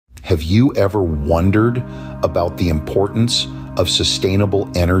Have you ever wondered about the importance of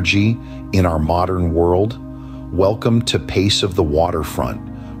sustainable energy in our modern world? Welcome to Pace of the Waterfront,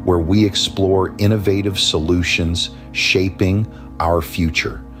 where we explore innovative solutions shaping our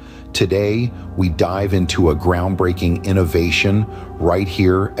future. Today, we dive into a groundbreaking innovation right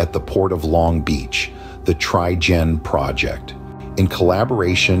here at the Port of Long Beach, the Tri-gen project. In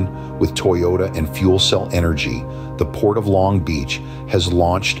collaboration with Toyota and FuelCell Energy, the Port of Long Beach has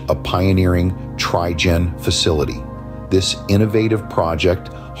launched a pioneering Tri-gen facility. This innovative project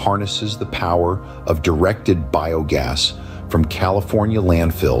harnesses the power of directed biogas from California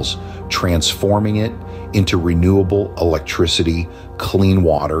landfills, transforming it into renewable electricity, clean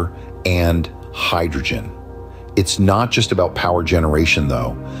water, and hydrogen. It's not just about power generation,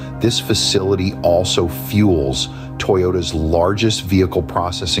 though. This facility also fuels Toyota's largest vehicle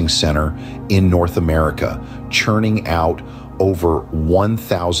processing center in North America, churning out over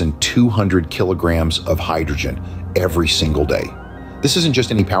 1,200 kilograms of hydrogen every single day. This isn't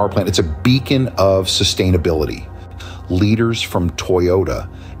just any power plant, it's a beacon of sustainability. Leaders from Toyota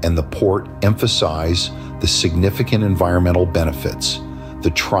and the port emphasize the significant environmental benefits.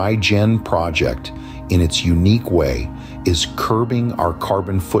 The Tri-gen project, in its unique way, is curbing our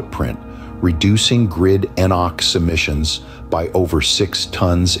carbon footprint, reducing grid NOx emissions by over 6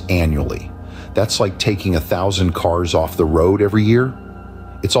 tons annually. That's like taking 1,000 cars off the road every year.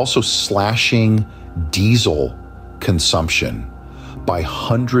 It's also slashing diesel consumption by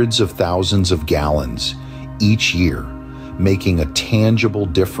hundreds of thousands of gallons each year, making a tangible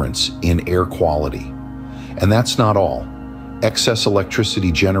difference in air quality. And that's not all. Excess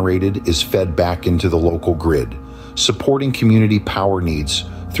electricity generated is fed back into the local grid, supporting community power needs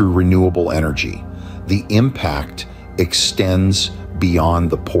through renewable energy. The impact extends beyond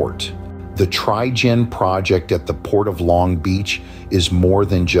the port. The Tri-gen project at the Port of Long Beach is more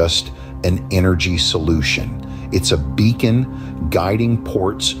than just an energy solution. It's a beacon guiding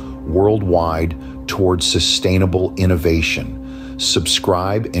ports worldwide towards sustainable innovation.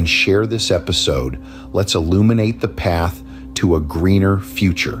 Subscribe and share this episode. Let's illuminate the path to a greener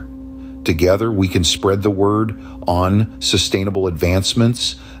future. Together, we can spread the word on sustainable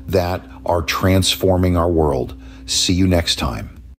advancements that are transforming our world. See you next time.